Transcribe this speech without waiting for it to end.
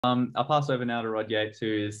I'll pass over now to Rod Yates,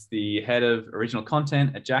 who is the head of original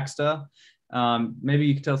content at Jaxsta. Maybe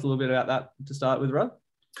you could tell us a little bit about that to start with, Rod?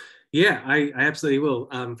 Yeah, I absolutely will.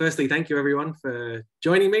 Firstly, thank you everyone for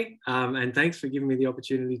joining me, and thanks for giving me the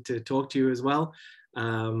opportunity to talk to you as well.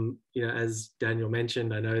 As Daniel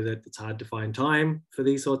mentioned, I know that it's hard to find time for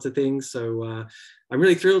these sorts of things. So I'm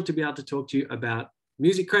really thrilled to be able to talk to you about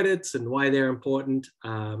music credits and why they're important,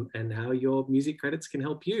 and how your music credits can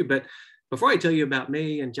help you. But before I tell you about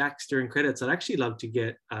me and Jaxsta and credits, I'd actually love to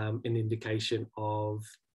get an indication of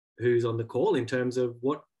who's on the call in terms of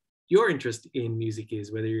what your interest in music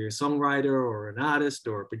is, whether you're a songwriter or an artist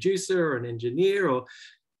or a producer or an engineer, or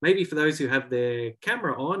maybe for those who have their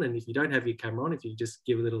camera on, and if you don't have your camera on, if you just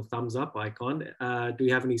give a little thumbs up icon. Do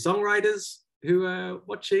you have any songwriters who are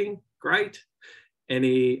watching? Great.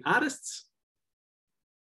 Any artists?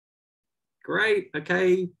 Great.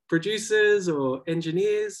 Okay. Producers or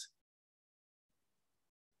engineers?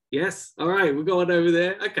 Yes. All right. We're going over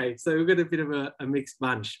there. Okay. So we've got a bit of a mixed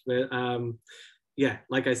bunch, but yeah,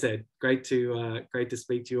 like I said, great to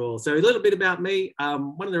speak to you all. So a little bit about me.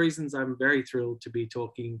 One of the reasons I'm very thrilled to be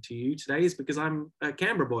talking to you today is because I'm a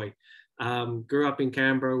Canberra boy. Grew up in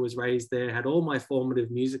Canberra, was raised there, had all my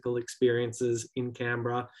formative musical experiences in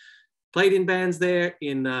Canberra, played in bands there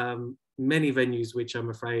in many venues, which I'm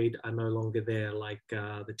afraid are no longer there, like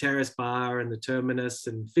the Terrace Bar and the Terminus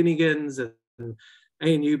and Finnegan's and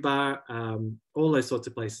ANU Bar, all those sorts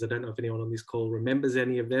of places. I don't know if anyone on this call remembers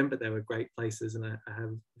any of them, but they were great places, and I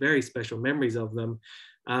have very special memories of them.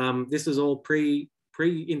 This was all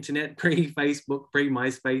pre-internet, pre-Facebook,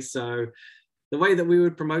 pre-MySpace. So the way that we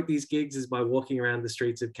would promote these gigs is by walking around the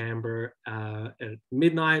streets of Canberra at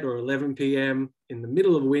midnight or 11 p.m. in the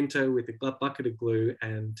middle of winter with a bucket of glue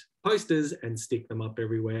and posters and stick them up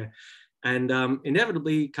everywhere. And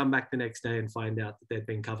inevitably come back the next day and find out that they'd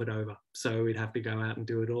been covered over. So we'd have to go out and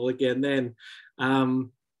do it all again then.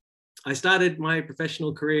 I started my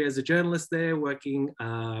professional career as a journalist there, working,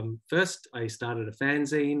 first I started a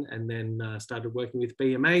fanzine and then started working with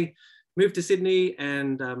BMA, moved to Sydney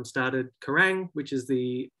and started Kerrang, which is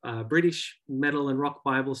the British metal and rock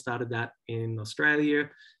Bible, started that in Australia.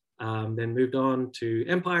 Then moved on to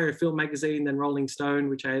Empire, a film magazine, then Rolling Stone,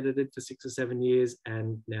 which I edited for 6 or 7 years.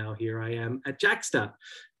 And now here I am at Jaxsta,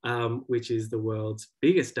 which is the world's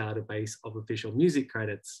biggest database of official music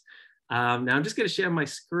credits. Now I'm just going to share my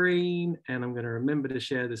screen, and I'm going to remember to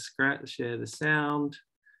share the sound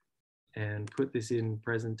and put this in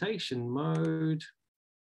presentation mode.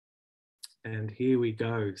 And here we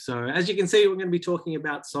go. So as you can see, we're going to be talking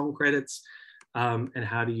about song credits and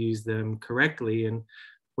how to use them correctly. And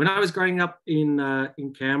when I was growing up in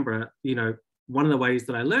Canberra, one of the ways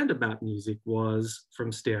that I learned about music was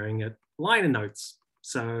from staring at liner notes.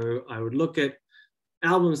 So I would look at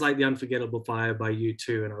albums like The Unforgettable Fire by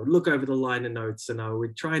U2, and I would look over the liner notes and I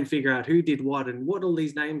would try and figure out who did what and what all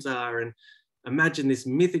these names are, and imagine this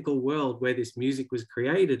mythical world where this music was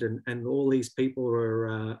created and all these people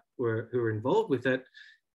who were involved with it.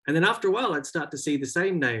 And then after a while, I'd start to see the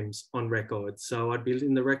same names on records. So I'd be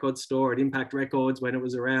in the record store at Impact Records when it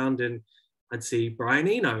was around, and I'd see Brian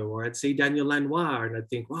Eno or I'd see Daniel Lanois, and I'd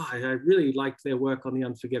think, wow, I really liked their work on The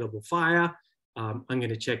Unforgettable Fire. I'm going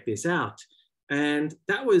to check this out. And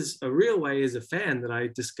that was a real way as a fan that I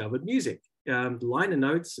discovered music. Liner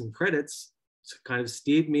notes and credits kind of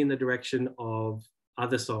steered me in the direction of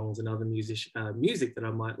other songs and other music that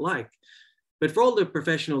I might like. But for all the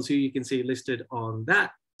professionals who you can see listed on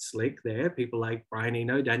that slick there, people like Brian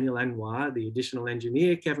Eno, Daniel Lanois, the additional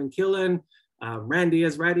engineer, Kevin Killen, Randy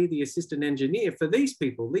Azradi, the assistant engineer, for these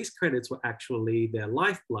people, these credits were actually their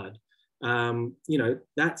lifeblood.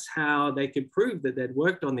 That's how they could prove that they'd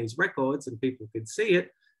worked on these records and people could see it.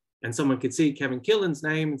 And someone could see Kevin Killen's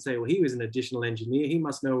name and say, well, he was an additional engineer. He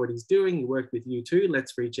must know what he's doing. He worked with U2.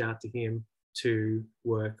 Let's reach out to him to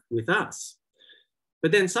work with us.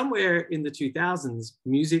 But then somewhere in the 2000s,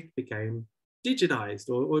 music became digitized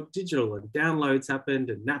or digital, and downloads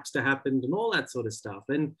happened and Napster happened and all that sort of stuff.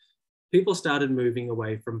 And people started moving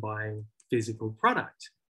away from buying physical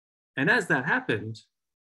product. And as that happened,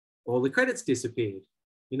 all the credits disappeared.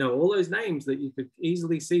 All those names that you could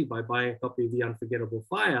easily see by buying a copy of The Unforgettable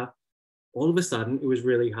Fire, all of a sudden it was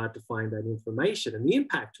really hard to find that information. And the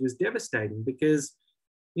impact was devastating because,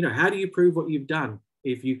 how do you prove what you've done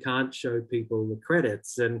if you can't show people the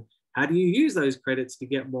credits? And how do you use those credits to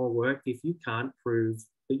get more work if you can't prove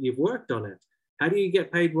that you've worked on it? How do you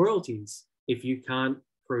get paid royalties if you can't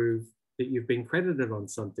prove that you've been credited on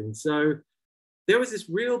something? So there was this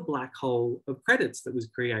real black hole of credits that was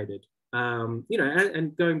created.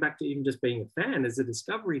 And going back to even just being a fan as a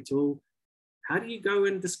discovery tool, how do you go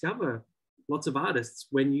and discover lots of artists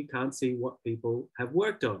when you can't see what people have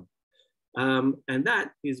worked on. And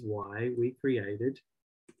that is why we created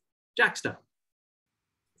Jaxsta.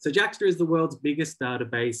 So Jaxsta is the world's biggest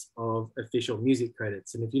database of official music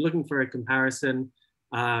credits. And if you're looking for a comparison,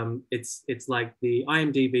 it's like the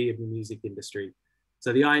IMDb of the music industry.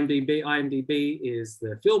 So the IMDb is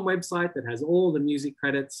the film website that has all the music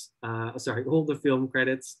credits, all the film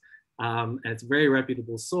credits. And it's a very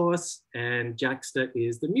reputable source. And Jaxsta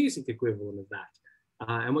is the music equivalent of that.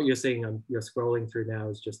 And what you're seeing, you're scrolling through now,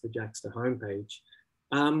 is just the Jaxsta homepage.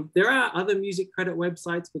 There are other music credit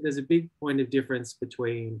websites, but there's a big point of difference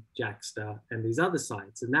between Jaxsta and these other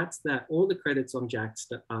sites. And that's that all the credits on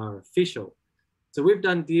Jaxsta are official. So we've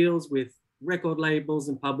done deals with record labels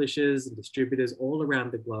and publishers and distributors all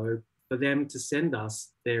around the globe for them to send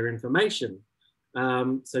us their information.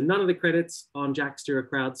 So none of the credits on Jaxsta are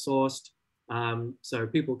crowdsourced. So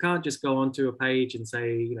people can't just go onto a page and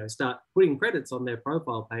say, start putting credits on their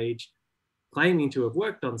profile page, claiming to have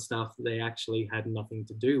worked on stuff that they actually had nothing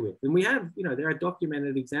to do with. And we have, there are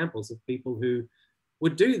documented examples of people who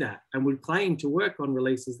would do that and would claim to work on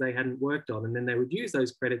releases they hadn't worked on. And then they would use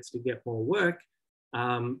those credits to get more work,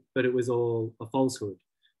 but it was all a falsehood.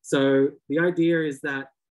 So the idea is that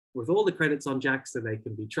with all the credits on Jaxsta, they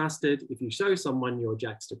can be trusted. If you show someone your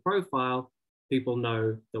Jaxsta profile, people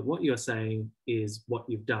know that what you're saying is what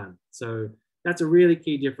you've done. So that's a really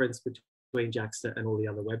key difference between Jaxsta and all the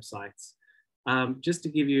other websites. Just to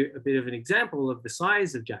give you a bit of an example of the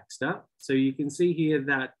size of Jaxsta. So you can see here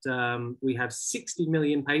that we have 60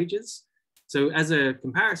 million pages. So as a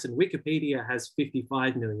comparison, Wikipedia has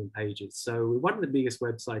 55 million pages. So we're one of the biggest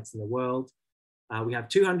websites in the world. We have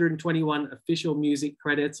 221 official music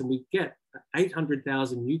credits, and we get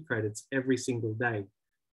 800,000 new credits every single day.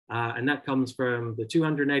 And that comes from the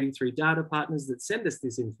 283 data partners that send us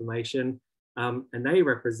this information, and they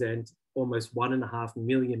represent almost 1.5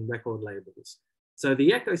 million record labels. So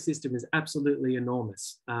the ecosystem is absolutely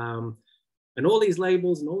enormous. And all these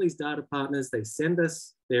labels and all these data partners, they send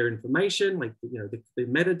us their information, like the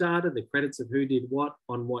metadata, the credits of who did what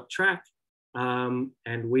on what track,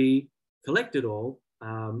 and we collect it all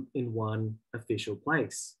in one official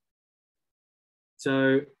place.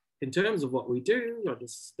 So in terms of what we do, I'll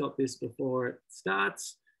just stop this before it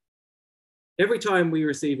starts. Every time we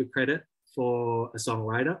receive a credit for a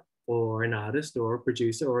songwriter or an artist or a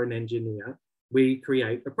producer or an engineer, we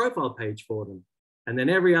create a profile page for them. And then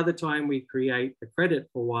every other time we create a credit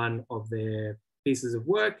for one of their pieces of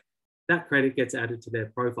work, that credit gets added to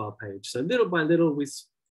their profile page. So little by little, we're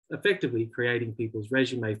effectively creating people's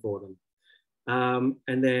resume for them.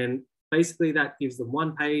 And then basically that gives them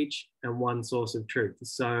one page and one source of truth.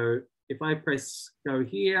 So if I press go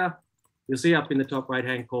here, you'll see up in the top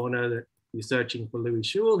right-hand corner that you're searching for Louis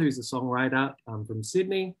Schul, who's a songwriter from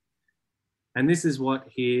Sydney. And this is what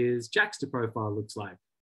his Jaxsta profile looks like.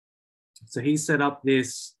 So he's set up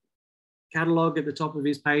this catalog at the top of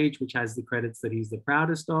his page, which has the credits that he's the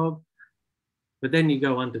proudest of. But then you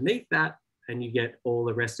go underneath that and you get all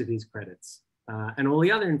the rest of his credits. And all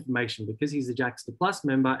the other information, because he's a Jaxsta Plus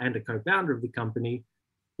member and a co-founder of the company,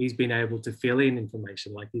 he's been able to fill in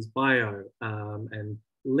information like his bio and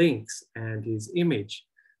links and his image.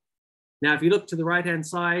 Now, if you look to the right-hand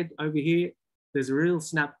side over here, there's a real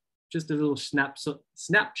just a little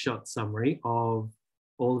snapshot summary of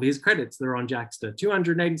all of his credits that are on Jaxsta.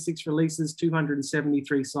 286 releases,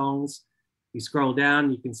 273 songs. You scroll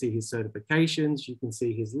down, you can see his certifications, you can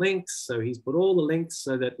see his links. So he's put all the links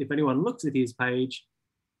so that if anyone looks at his page,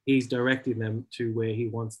 he's directing them to where he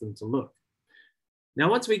wants them to look. Now,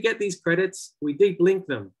 once we get these credits, we deep link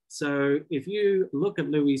them. So if you look at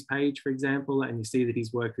Louis' page, for example, and you see that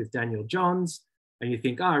he's worked with Daniel Johns, and you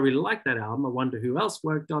think, oh, I really like that album, I wonder who else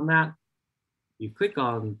worked on that. You click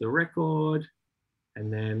on the record,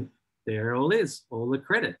 and then there it all is, all the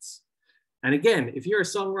credits. And again, if you're a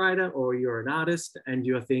songwriter or you're an artist and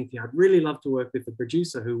you're thinking, I'd really love to work with the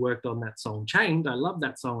producer who worked on that song Chained, I love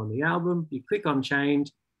that song on the album, you click on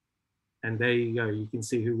Chained, and there you go, you can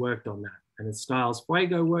see who worked on that. And it's Styles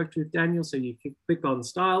Fuego worked with Daniel, so you click on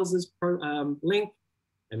Styles' link,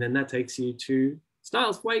 and then that takes you to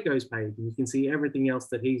Styles Fuego's page, and you can see everything else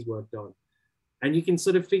that he's worked on. And you can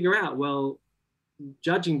sort of figure out, well,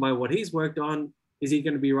 judging by what he's worked on, is he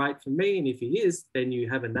going to be right for me? And if he is, then you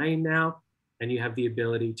have a name now, and you have the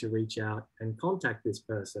ability to reach out and contact this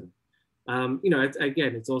person.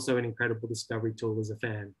 It's also an incredible discovery tool as a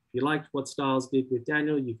fan. If you liked what Styles did with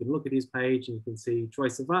Daniel, you can look at his page and you can see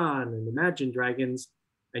Troye Sivan and Imagine Dragons,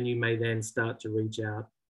 and you may then start to reach out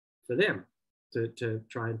for them to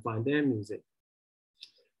try and find their music.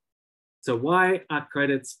 So why are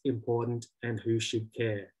credits important and who should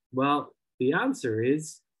care? Well, the answer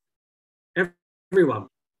is everyone.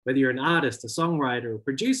 Whether you're an artist, a songwriter, a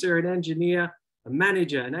producer, an engineer, a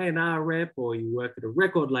manager, an A&R rep, or you work at a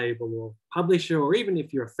record label or publisher, or even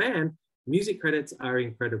if you're a fan, music credits are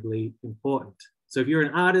incredibly important. So if you're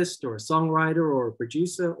an artist or a songwriter or a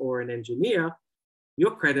producer or an engineer,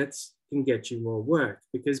 your credits can get you more work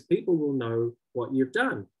because people will know what you've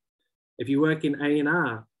done. If you work in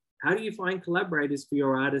A&R, how do you find collaborators for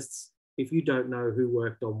your artists if you don't know who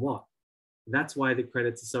worked on what? That's why the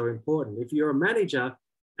credits are so important. If you're a manager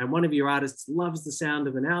and one of your artists loves the sound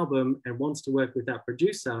of an album and wants to work with that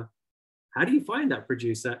producer, how do you find that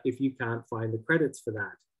producer if you can't find the credits for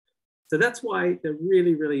that? So that's why they're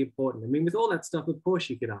really, really important. I mean, with all that stuff, of course,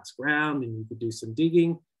 you could ask around and you could do some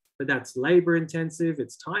digging, but that's labor intensive,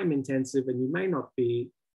 it's time intensive, and you may not be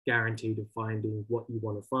guaranteed of finding what you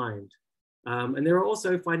want to find. And there are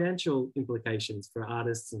also financial implications for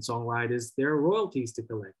artists and songwriters. There are royalties to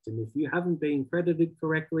collect. And if you haven't been credited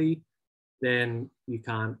correctly, then you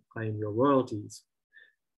can't claim your royalties.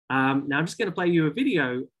 Now I'm just going to play you a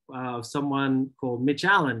video of someone called Mitch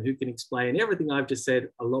Allen, who can explain everything I've just said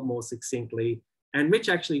a lot more succinctly. And Mitch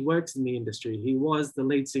actually works in the industry. He was the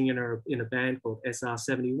lead singer in a band called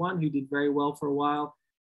SR71, who did very well for a while.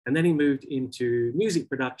 And then he moved into music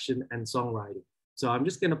production and songwriting. So I'm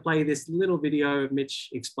just going to play this little video of Mitch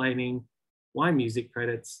explaining why music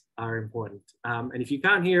credits are important. And if you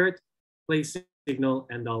can't hear it, please signal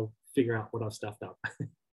and I'll figure out what I've stuffed up.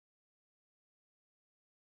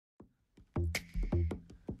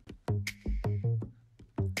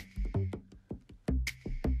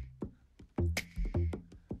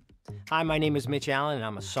 Hi, my name is Mitch Allen, and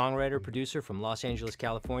I'm a songwriter, producer from Los Angeles,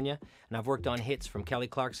 California, and I've worked on hits from Kelly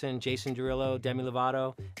Clarkson, Jason Derulo, Demi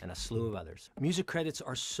Lovato, and a slew of others. Music credits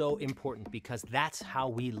are so important because that's how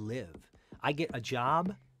we live. I get a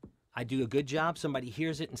job, I do a good job, somebody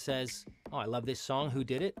hears it and says, oh, I love this song, who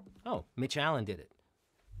did it? Oh, Mitch Allen did it.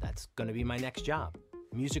 That's gonna be my next job.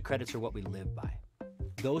 Music credits are what we live by.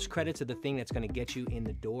 Those credits are the thing that's gonna get you in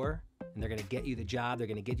the door, and they're gonna get you the job, they're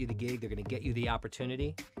gonna get you the gig, they're gonna get you the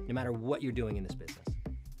opportunity, no matter what you're doing in this business.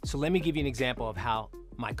 So let me give you an example of how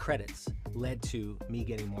my credits led to me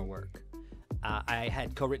getting more work. I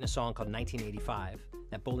had co-written a song called 1985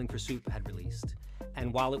 that Bowling for Soup had released.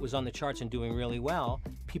 And while it was on the charts and doing really well,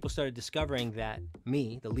 people started discovering that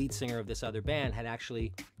me, the lead singer of this other band, had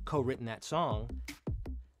actually co-written that song.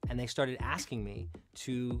 And they started asking me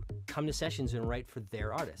to come to sessions and write for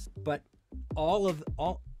their artists. But all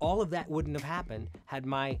of that wouldn't have happened had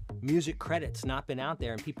my music credits not been out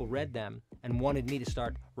there and people read them and wanted me to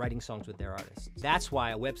start writing songs with their artists. That's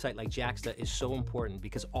why a website like Jaxsta is so important,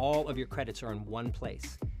 because all of your credits are in one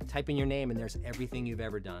place. Type in your name and there's everything you've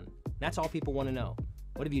ever done. That's all people want to know.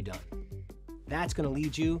 What have you done? That's going to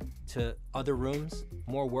lead you to other rooms,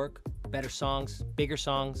 more work, better songs, bigger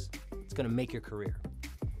songs. It's going to make your career.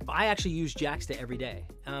 I actually use Jaxsta every day.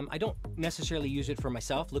 I don't necessarily use it for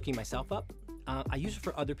myself, looking myself up. I use it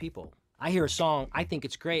for other people. I hear a song, I think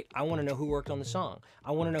it's great. I want to know who worked on the song.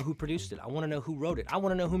 I want to know who produced it. I want to know who wrote it. I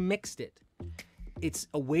want to know who mixed it. It's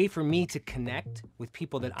a way for me to connect with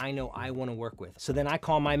people that I know I want to work with. So then I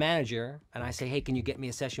call my manager and I say, hey, can you get me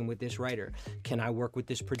a session with this writer? Can I work with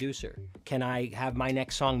this producer? Can I have my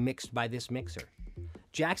next song mixed by this mixer?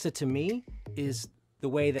 Jaxsta to me is the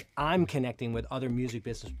way that I'm connecting with other music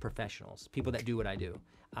business professionals, people that do what I do.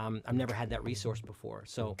 I've never had that resource before,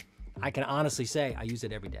 so I can honestly say I use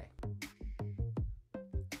it every day.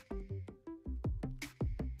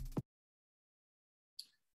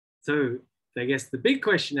 So I guess the big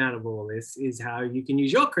question out of all this is how you can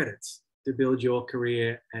use your credits to build your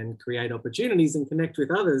career and create opportunities and connect with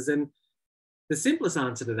others. And the simplest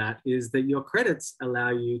answer to that is that your credits allow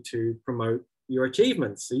you to promote your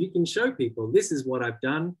achievements. So you can show people, this is what I've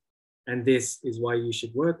done, and this is why you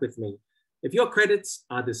should work with me. If your credits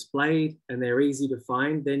are displayed and they're easy to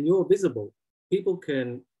find, then you're visible. People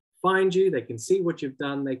can find you, they can see what you've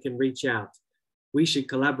done, they can reach out. We should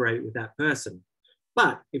collaborate with that person.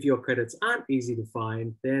 But if your credits aren't easy to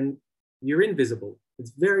find, then you're invisible.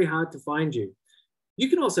 It's very hard to find you. You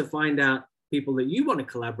can also find out people that you want to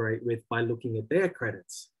collaborate with by looking at their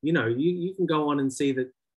credits. You know, you can go on and see that,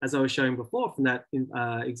 as I was showing before from that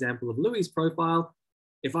example of Louis' profile,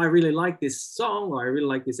 if I really like this song or I really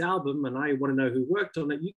like this album and I want to know who worked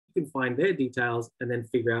on it, you can find their details and then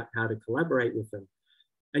figure out how to collaborate with them.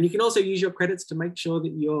 And you can also use your credits to make sure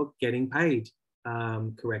that you're getting paid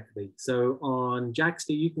correctly. So on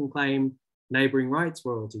Jaxsta, you can claim neighboring rights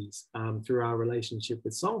royalties through our relationship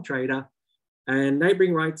with Songtrader. And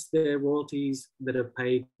neighboring rights, they're royalties that are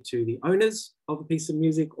paid to the owners of a piece of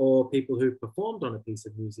music or people who performed on a piece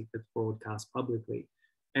of music that's broadcast publicly.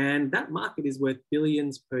 And that market is worth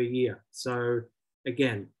billions per year. So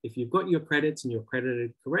again, if you've got your credits and you're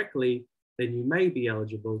credited correctly, then you may be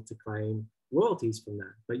eligible to claim royalties from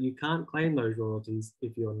that, but you can't claim those royalties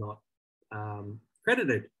if you're not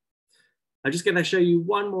credited. I'm just going to show you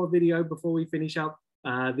one more video before we finish up.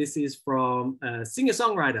 This is from a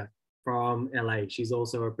singer-songwriter from LA. She's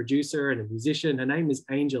also a producer and a musician. Her name is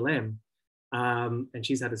Angel M. And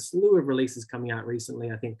she's had a slew of releases coming out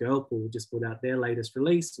recently. I think Girlpool just put out their latest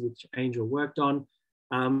release, which Angel worked on.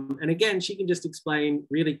 And again, she can just explain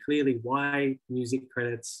really clearly why music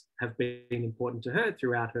credits have been important to her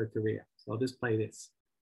throughout her career. So I'll just play this.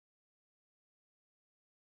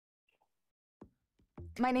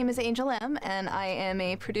 My name is Angel M, and I am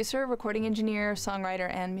a producer, recording engineer,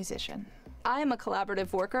 songwriter, and musician. I'm a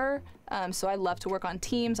collaborative worker, so I love to work on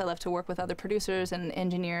teams. I love to work with other producers and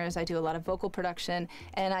engineers. I do a lot of vocal production,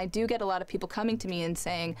 and I do get a lot of people coming to me and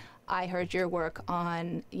saying, I heard your work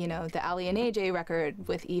on, you know, the Ali and AJ record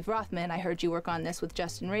with Eve Rothman. I heard you work on this with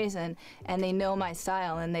Justin Raisin, and they know my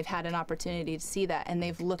style, and they've had an opportunity to see that, and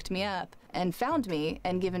they've looked me up and found me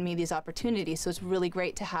and given me these opportunities. So it's really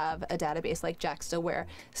great to have a database like Jaxsta where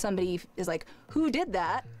somebody is like, who did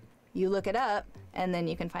that? You look it up, and then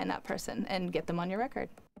you can find that person and get them on your record.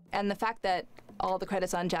 And the fact that all the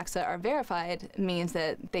credits on Jaxsta are verified means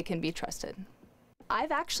that they can be trusted.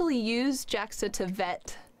 I've actually used Jaxsta to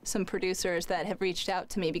vet some producers that have reached out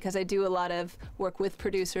to me because I do a lot of work with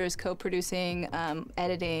producers, co-producing,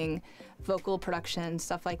 editing, vocal production,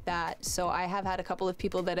 stuff like that. So I have had a couple of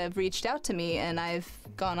people that have reached out to me, and I've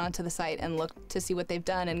gone onto the site and looked to see what they've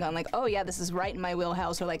done and gone like, oh yeah, this is right in my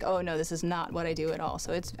wheelhouse, or like, oh no, this is not what I do at all.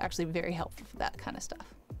 So it's actually very helpful for that kind of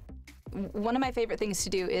stuff. One of my favorite things to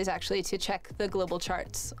do is actually to check the global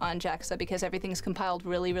charts on Jaxsta because everything's compiled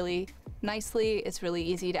really, really nicely. It's really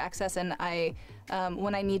easy to access, and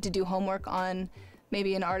when I need to do homework on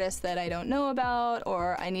maybe an artist that I don't know about,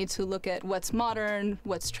 or I need to look at what's modern,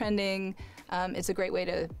 what's trending, it's a great way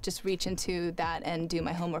to just reach into that and do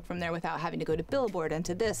my homework from there without having to go to Billboard and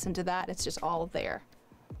to this and to that. It's just all there.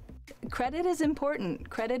 Credit is important.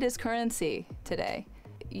 Credit is currency today.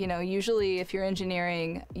 You know, usually if you're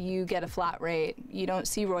engineering, you get a flat rate. You don't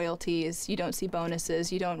see royalties, you don't see bonuses,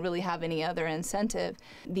 you don't really have any other incentive.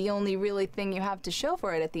 The only really thing you have to show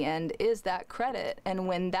for it at the end is that credit. And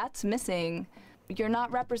when that's missing, you're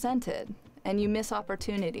not represented and you miss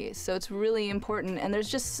opportunities. So it's really important, and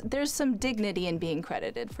there's some dignity in being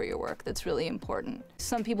credited for your work that's really important.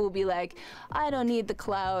 Some people will be like, I don't need the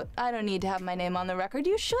clout, I don't need to have my name on the record.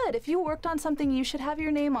 You should. If you worked on something, you should have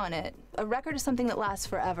your name on it. A record is something that lasts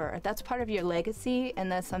forever. That's part of your legacy,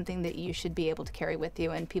 and that's something that you should be able to carry with you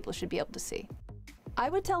and people should be able to see. I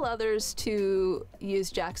would tell others to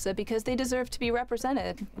use Jaxsta because they deserve to be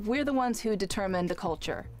represented. We're the ones who determine the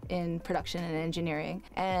culture in production and engineering.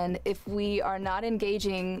 And if we are not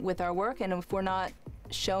engaging with our work, and if we're not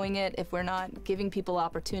showing it, if we're not giving people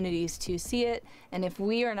opportunities to see it, and if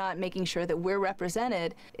we are not making sure that we're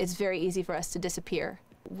represented, it's very easy for us to disappear.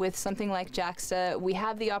 With something like Jaxsta, we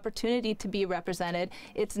have the opportunity to be represented.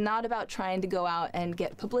 It's not about trying to go out and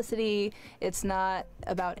get publicity. It's not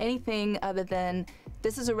about anything other than,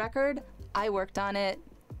 this is a record, I worked on it,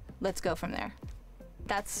 let's go from there.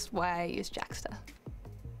 That's why I use Jaxsta.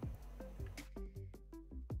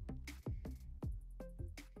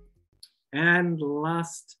 And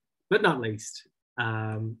last but not least,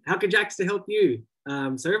 how can Jaxsta help you?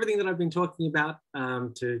 So everything that I've been talking about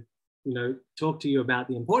to talk to you about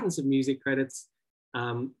the importance of music credits,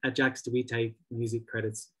 at Jaxsta we take music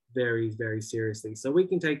credits very, very seriously. So we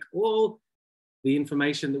can take all the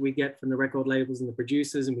information that we get from the record labels and the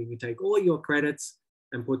producers, and we can take all your credits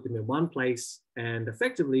and put them in one place and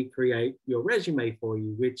effectively create your resume for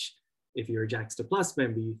you, which if you're a Jaxsta Plus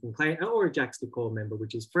member, you can claim, or a Jaxsta Core member,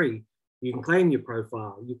 which is free. You can claim your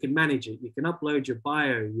profile, you can manage it, you can upload your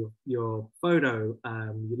bio, your photo,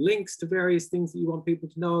 your links to various things that you want people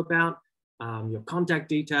to know about, your contact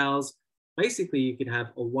details. Basically, you can have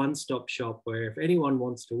a one-stop shop where if anyone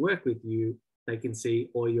wants to work with you, they can see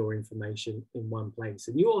all your information in one place.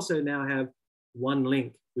 And you also now have one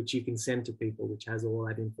link which you can send to people, which has all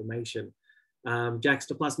that information.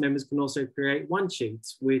 Jaxsta Plus members can also create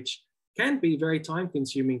one-sheets, which can be very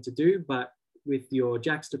time-consuming to do, but with your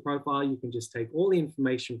Jaxsta profile, you can just take all the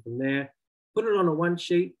information from there, put it on a one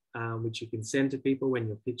sheet, which you can send to people when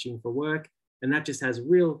you're pitching for work. And that just has a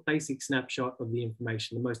real basic snapshot of the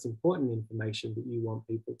information, the most important information that you want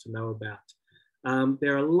people to know about.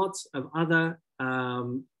 There are lots of other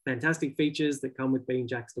fantastic features that come with being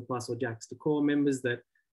Jaxsta Plus or Jaxsta Core members that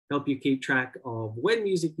help you keep track of when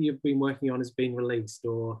music that you've been working on has been released,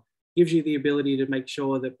 or gives you the ability to make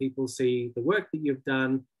sure that people see the work that you've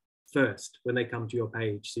done first when they come to your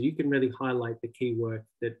page. So you can really highlight the key work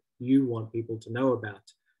that you want people to know about.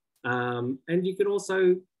 And you can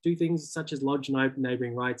also do things such as lodge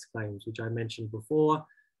neighboring rights claims, which I mentioned before.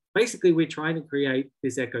 Basically, we're trying to create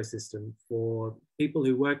this ecosystem for people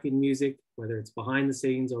who work in music, whether it's behind the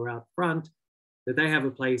scenes or out front, that they have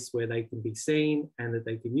a place where they can be seen and that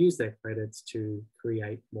they can use their credits to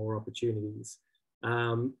create more opportunities.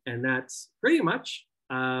 And that's pretty much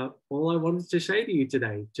all I wanted to say to you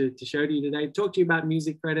today, to show to you today, talk to you about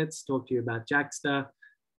music credits, talk to you about Jaxsta.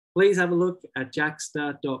 Please have a look at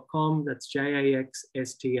jaxsta.com. That's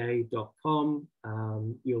jaxsta.com.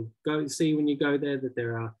 You'll go see when you go there that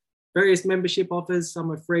there are various membership offers.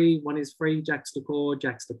 Some are free. One is free, Jaxsta Core.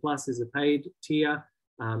 Jaxsta Plus is a paid tier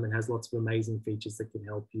and has lots of amazing features that can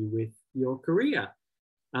help you with your career.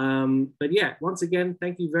 But yeah, once again,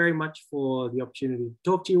 thank you very much for the opportunity to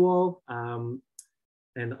talk to you all. And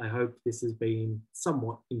I hope this has been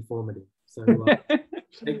somewhat informative. So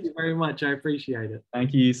thank you very much. I appreciate it.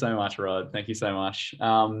 Thank you so much, Rod. Thank you so much.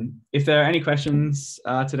 If there are any questions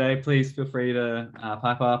today, please feel free to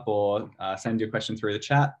pipe up or send your question through the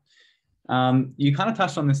chat. You kind of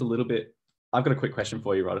touched on this a little bit. I've got a quick question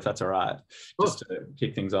for you, Rod, if that's all right, just to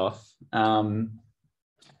kick things off. You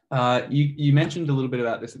mentioned a little bit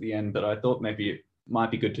about this at the end, but I thought maybe it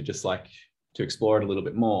might be good to just to explore it a little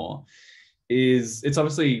bit more. It's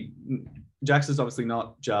obviously, Jaxsta is obviously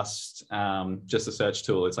not just a search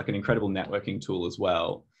tool. It's like an incredible networking tool as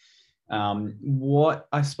well. What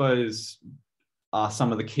I suppose are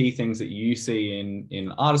some of the key things that you see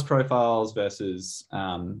in artist profiles versus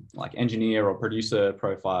like engineer or producer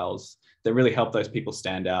profiles that really help those people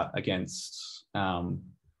stand out against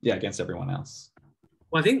everyone else?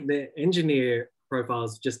 Well, I think the engineer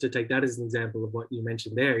profiles, just to take that as an example of what you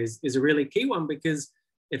mentioned there, is a really key one, because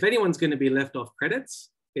if anyone's going to be left off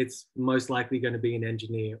credits, it's most likely going to be an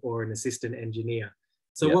engineer or an assistant engineer.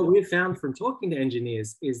 So what we've found from talking to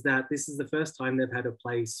engineers is that this is the first time they've had a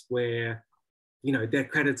place where, you know, their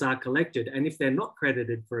credits are collected. And if they're not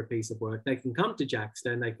credited for a piece of work, they can come to Jaxsta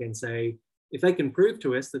and they can say, if they can prove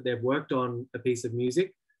to us that they've worked on a piece of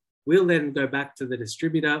music, we'll then go back to the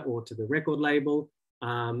distributor or to the record label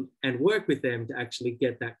and work with them to actually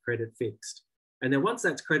get that credit fixed. And then once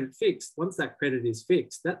that credit is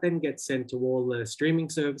fixed, that then gets sent to all the streaming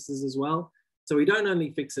services as well. So we don't only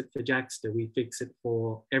fix it for Jaxsta, we fix it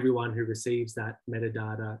for everyone who receives that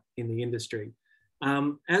metadata in the industry.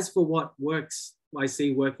 As for what works, I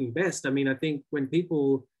see working best, I mean, I think when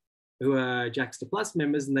people who are Jaxsta Plus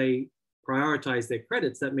members and they prioritize their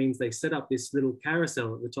credits, that means they set up this little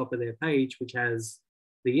carousel at the top of their page, which has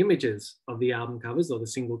the images of the album covers or the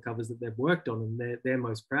single covers that they've worked on and they're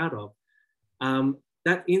most proud of.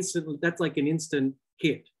 That's like an instant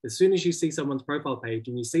hit. As soon as you see someone's profile page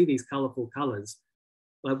and you see these colorful colors,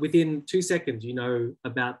 within 2 seconds, you know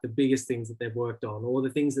about the biggest things that they've worked on or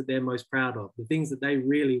the things that they're most proud of, the things that they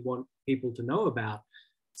really want people to know about.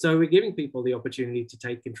 So we're giving people the opportunity to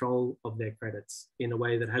take control of their credits in a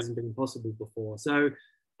way that hasn't been possible before. So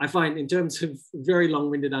I find, in terms of very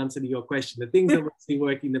long-winded answer to your question, the things that we see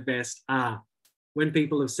working the best are when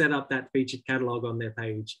people have set up that featured catalog on their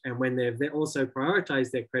page, and when they've also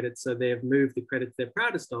prioritized their credits, so they've moved the credits they're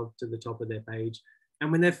proudest of to the top of their page,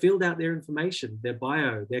 and when they've filled out their information, their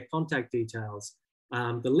bio, their contact details,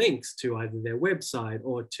 the links to either their website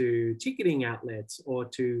or to ticketing outlets or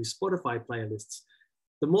to Spotify playlists.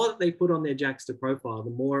 The more that they put on their Jaxsta profile,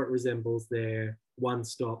 the more it resembles their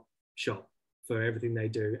one-stop shop for everything they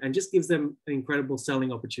do, and just gives them an incredible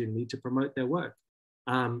selling opportunity to promote their work.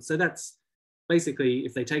 So that's basically,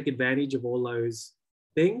 if they take advantage of all those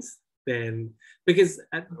things, then because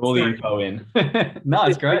all the info in. No,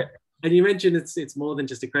 it's great. And you mentioned it's more than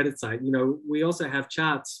just a credit site. You know, we also have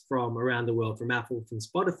charts from around the world, from Apple, from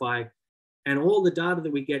Spotify, and all the data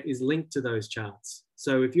that we get is linked to those charts.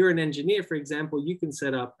 So if you're an engineer, for example, you can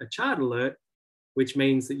set up a chart alert, which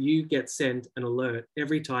means that you get sent an alert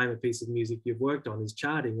every time a piece of music you've worked on is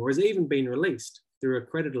charting or has even been released through a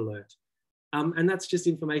credit alert. And that's just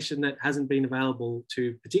information that hasn't been available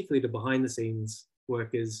to, particularly to behind the scenes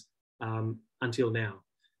workers until now.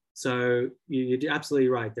 So you're absolutely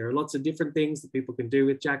right. There are lots of different things that people can do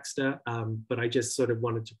with Jaxsta, but I just sort of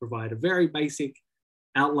wanted to provide a very basic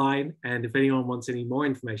outline. And if anyone wants any more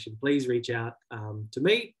information, please reach out to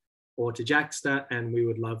me or to Jaxsta, and we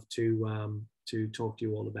would love to talk to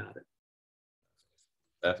you all about it.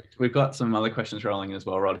 Perfect. We've got some other questions rolling as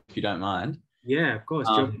well, Rod, if you don't mind. Yeah, of course.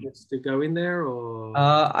 Do you want us to go in there, or?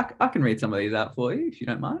 I can read some of these out for you if you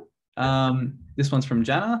don't mind. This one's from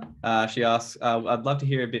Jana. She asks, I'd love to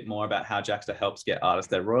hear a bit more about how Jaxsta helps get artists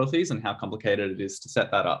their royalties and how complicated it is to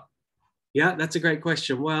set that up. Yeah, that's a great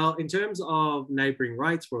question. Well, in terms of neighbouring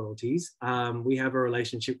rights royalties, we have a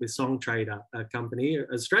relationship with Songtrader, a company, an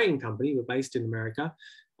Australian company, we're based in America.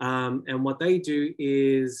 And what they do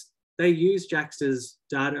is they use Jaxsta's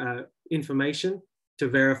data information to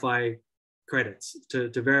verify credits, to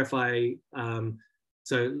verify.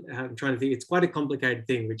 So I'm trying to think, it's quite a complicated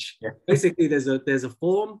thing, which basically there's a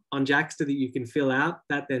form on Jaxsta that you can fill out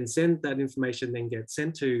that then that information then gets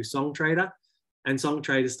sent to Songtrader, and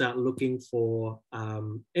Songtrader start looking for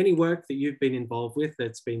any work that you've been involved with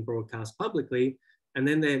that's been broadcast publicly. And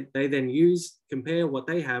then they then compare what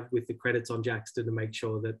they have with the credits on Jaxsta to make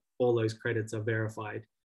sure that all those credits are verified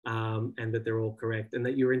and that they're all correct and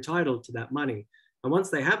that you're entitled to that money. And once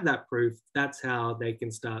they have that proof, that's how they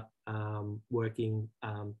can start working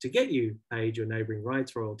to get you paid your neighbouring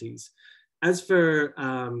rights royalties. As for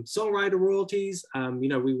songwriter royalties,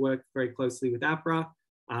 we work very closely with APRA.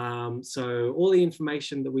 So all the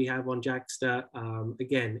information that we have on Jaxsta,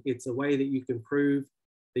 again, it's a way that you can prove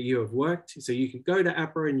that you have worked. So you can go to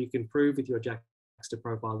APRA and you can prove with your Jaxsta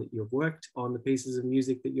profile that you've worked on the pieces of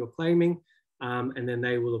music that you're claiming. And then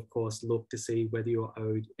they will, of course, look to see whether you're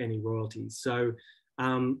owed any royalties. So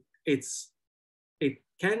it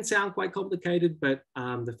can sound quite complicated, but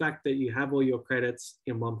the fact that you have all your credits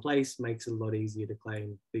in one place makes it a lot easier to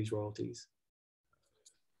claim these royalties.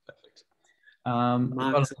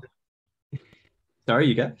 Perfect. Sorry,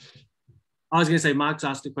 you go. I was going to say, Mark's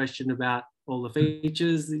asked a question about all the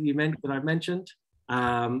features that I've mentioned.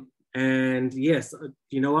 And yes,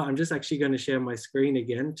 you know what? I'm just actually going to share my screen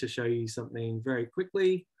again to show you something very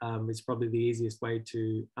quickly. It's probably the easiest way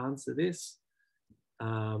to answer this.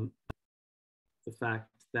 The fact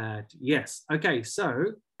that, yes. Okay,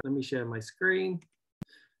 so let me share my screen.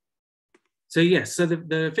 So yes, so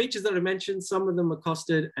the features that I mentioned, some of them are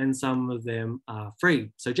costed and some of them are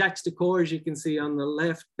free. So Jaxsta Core, as you can see on the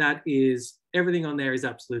left, that is, everything on there is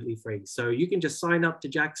absolutely free. So you can just sign up to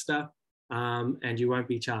Jaxsta and you won't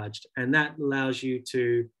be charged. And that allows you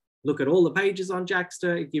to look at all the pages on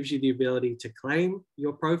Jaxsta. It gives you the ability to claim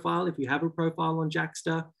your profile. If you have a profile on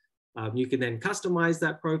Jaxsta, you can then customize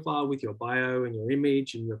that profile with your bio and your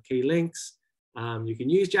image and your key links. You can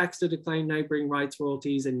use Jaxsta to claim neighbouring rights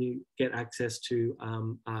royalties, and you get access to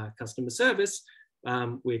customer service,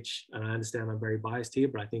 which, and I understand I'm very biased here,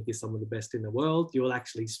 but I think is some of the best in the world. You'll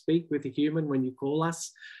actually speak with a human when you call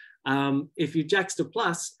us. If you Jaxsta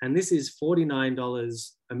Plus, and this is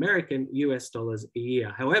 $49 American, US dollars a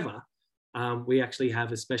year. However, we actually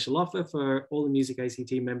have a special offer for all the Music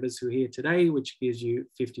ACT members who are here today, which gives you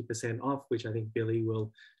 50% off, which I think Billy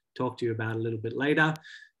will talk to you about a little bit later.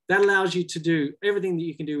 That allows you to do everything that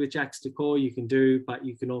you can do with Jaxsta Core, you can do, but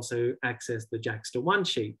you can also access the Jaxsta One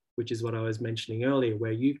Sheet, which is what I was mentioning earlier,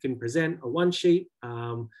 where you can present a one sheet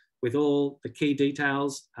with all the key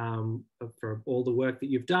details for all the work that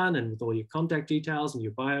you've done and with all your contact details and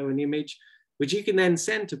your bio and image, which you can then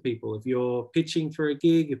send to people. If you're pitching for a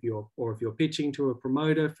gig, if you're pitching to a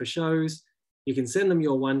promoter for shows, you can send them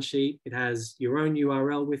your one sheet. It has your own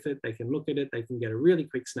URL with it. They can look at it. They can get a really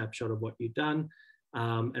quick snapshot of what you've done.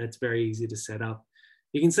 And it's very easy to set up.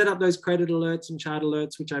 You can set up those credit alerts and chart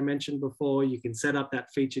alerts, which I mentioned before. You can set up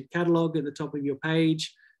that featured catalog at the top of your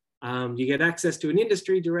page. You get access to an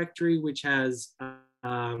industry directory, which has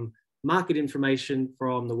market information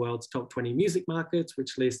from the world's top 20 music markets,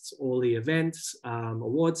 which lists all the events,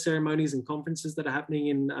 award ceremonies and conferences that are happening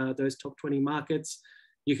in those top 20 markets.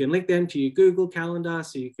 You can link them to your Google Calendar,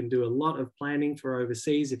 so you can do a lot of planning for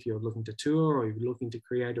overseas if you're looking to tour or you're looking to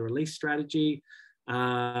create a release strategy.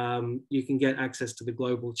 You can get access to the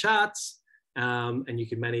global charts, and you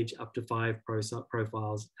can manage up to 5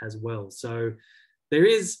 profiles as well. So there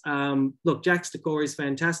is, look, Jaxsta Core is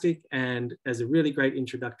fantastic and as a really great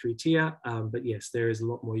introductory tier, but yes, there is a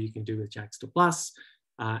lot more you can do with Jaxsta Plus.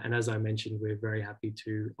 And as I mentioned, we're very happy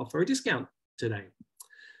to offer a discount today.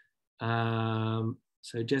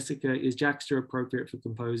 So Jessica, is Jaxsta appropriate for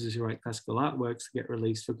composers who write classical artworks to get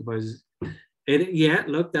released for composers? Yeah,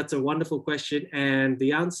 look, that's a wonderful question. And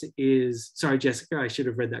the answer is, sorry, Jessica, I should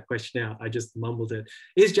have read that question out. I just mumbled it.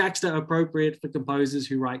 Is Jaxsta appropriate for composers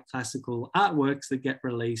who write classical artworks that get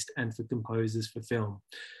released and for composers for film?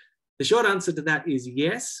 The short answer to that is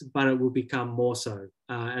yes, but it will become more so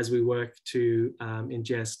as we work to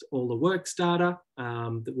ingest all the works data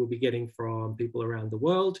that we'll be getting from people around the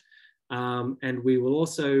world. And we will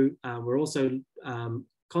also, we're also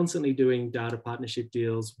constantly doing data partnership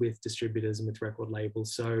deals with distributors and with record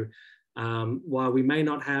labels. So While we may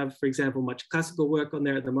not have, for example, much classical work on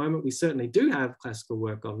there at the moment, we certainly do have classical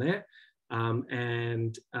work on there.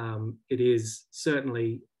 And it is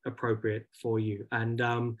certainly appropriate for you. And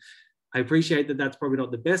I appreciate that that's probably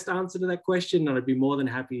not the best answer to that question, and I'd be more than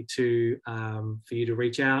happy to for you to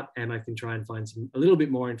reach out, and I can try and find a little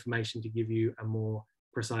bit more information to give you a more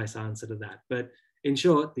precise answer to that. But in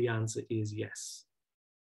short, the answer is yes.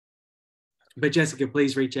 But Jessica,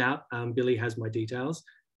 please reach out. Billy has my details,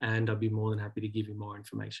 and I'll be more than happy to give you more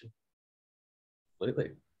information. Absolutely.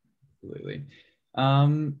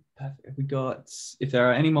 Perfect. We got, if there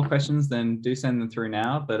are any more questions, then do send them through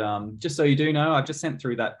now. But just so you do know, I've just sent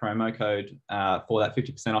through that promo code for that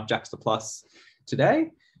 50% off Jaxsta Plus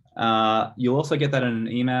today. You'll also get that in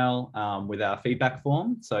an email with our feedback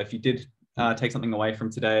form. So if you did take something away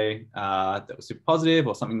from today that was super positive,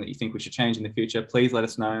 or something that you think we should change in the future, please let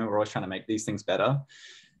us know. We're always trying to make these things better.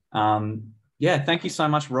 Yeah, thank you so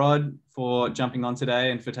much, Rod, for jumping on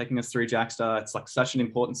today and for taking us through Jaxsta. It's like such an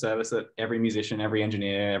important service that every musician, every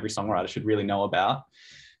engineer, every songwriter should really know about.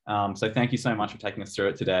 So thank you so much for taking us through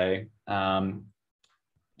it today.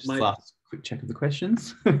 Just last quick check of the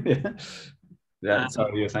questions. That's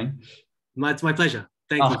what you were saying. It's my pleasure.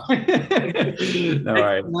 Thank you. No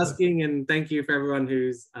worries. Thanks for asking, and thank you for everyone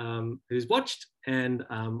who's watched, and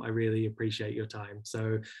I really appreciate your time.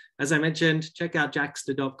 So as I mentioned, check out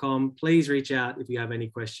jaxsta.com. Please reach out if you have any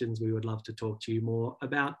questions. We would love to talk to you more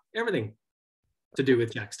about everything to do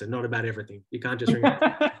with Jaxsta, not about everything. You can't just ring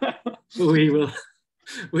up. We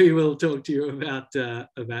will talk to you about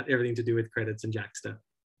everything to do with credits and Jaxsta.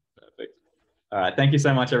 Perfect. All right. Thank you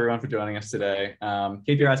so much, everyone, for joining us today.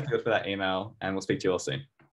 Keep your eyes peeled for that email, and we'll speak to you all soon.